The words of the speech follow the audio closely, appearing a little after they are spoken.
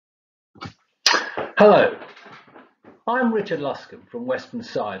Hello, I'm Richard Luscombe from Westons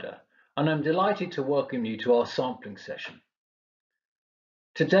Cider, and I'm delighted to welcome you to our sampling session.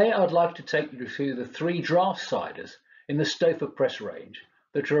 Today I'd like to take you through the 3 draft ciders in the Stouffer Press range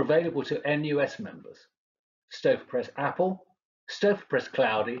that are available to NUS members: Stouffer Press Apple, Stouffer Press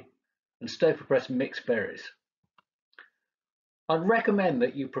Cloudy, and Stouffer Press Mixed Berries. I'd recommend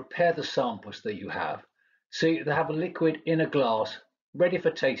that you prepare the samples that you have so you have a liquid in a glass ready for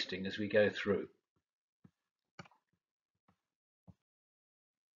tasting as we go through.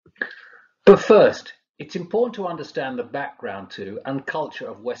 But first, it's important to understand the background to and culture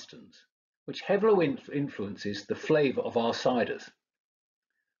of Westons, which heavily influences the flavour of our ciders.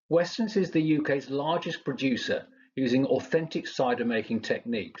 Westons is the UK's largest producer using authentic cider making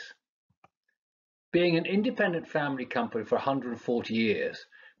techniques. Being an independent family company for 140 years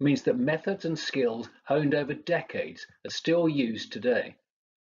means that methods and skills honed over decades are still used today.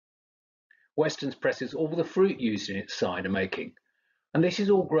 Westons presses all the fruit used in its cider making, and this is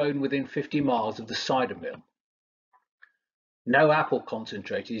all grown within 50 miles of the cider mill. No apple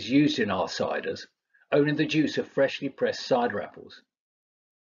concentrate is used in our ciders, only the juice of freshly pressed cider apples.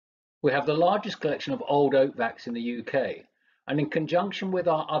 We have the largest collection of old oak vats in the UK, and in conjunction with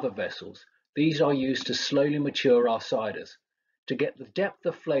our other vessels, these are used to slowly mature our ciders to get the depth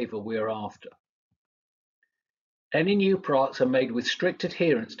of flavour we are after. Any new products are made with strict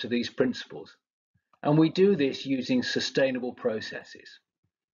adherence to these principles, and we do this using sustainable processes.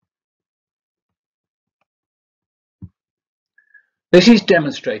 This is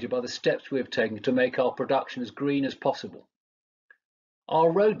demonstrated by the steps we have taken to make our production as green as possible.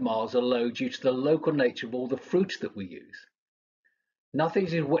 Our road miles are low due to the local nature of all the fruits that we use. Nothing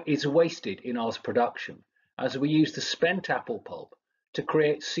is wasted in our production, as we use the spent apple pulp to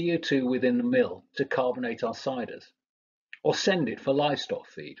create CO2 within the mill to carbonate our ciders, or send it for livestock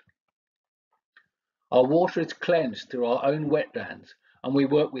feed. Our water is cleansed through our own wetlands, and we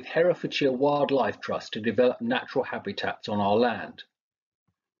work with Herefordshire Wildlife Trust to develop natural habitats on our land.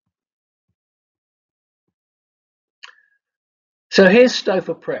 So here's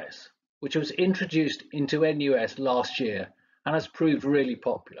Stouffer Press, which was introduced into NUS last year and has proved really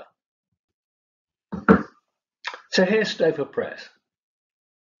popular. So here's Stouffer Press.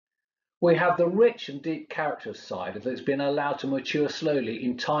 We have the rich and deep character of cider that's been allowed to mature slowly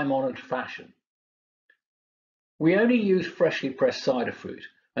in time-honoured fashion. We only use freshly pressed cider fruit,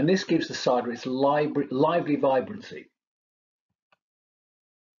 and this gives the cider its lively vibrancy.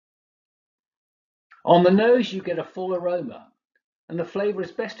 On the nose, you get a full aroma, and the flavour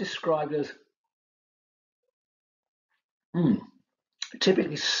is best described as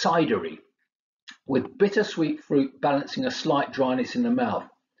typically cidery, with bittersweet fruit balancing a slight dryness in the mouth,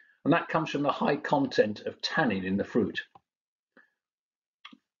 and that comes from the high content of tannin in the fruit.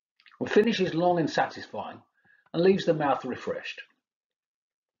 The finish is long and satisfying, and leaves the mouth refreshed.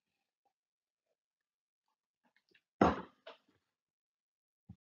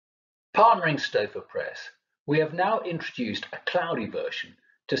 Partnering Stouffer Press, we have now introduced a cloudy version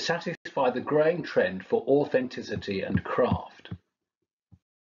to satisfy the growing trend for authenticity and craft.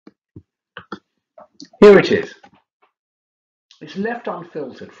 Here it is. It's left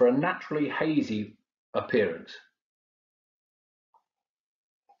unfiltered for a naturally hazy appearance.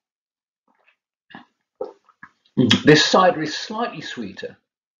 This cider is slightly sweeter,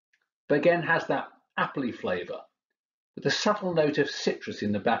 but again has that appley flavour with a subtle note of citrus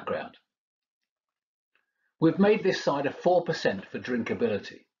in the background. We've made this cider 4% for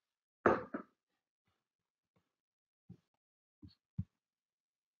drinkability.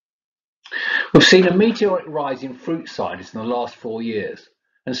 We've seen a meteoric rise in fruit ciders in the last 4 years,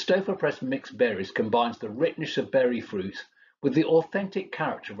 and Stouffer Press Mixed Berries combines the richness of berry fruits with the authentic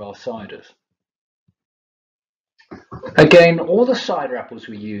character of our ciders. Again, all the cider apples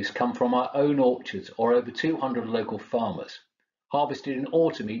we use come from our own orchards or over 200 local farmers, harvested in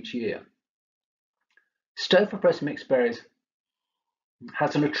autumn each year. Stouffer Press Mixed Berries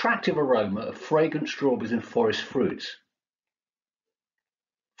has an attractive aroma of fragrant strawberries and forest fruits.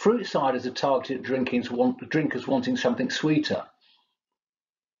 Fruit ciders are targeted at drinkers wanting something sweeter.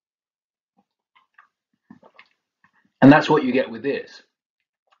 And that's what you get with this.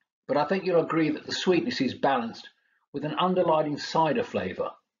 But I think you'll agree that the sweetness is balanced with an underlying cider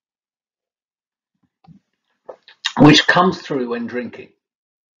flavour, which comes through when drinking.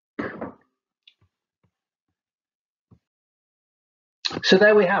 So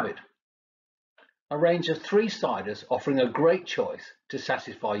there we have it, a range of 3 ciders offering a great choice to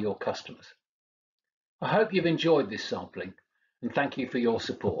satisfy your customers. I hope you've enjoyed this sampling, and thank you for your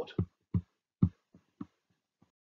support.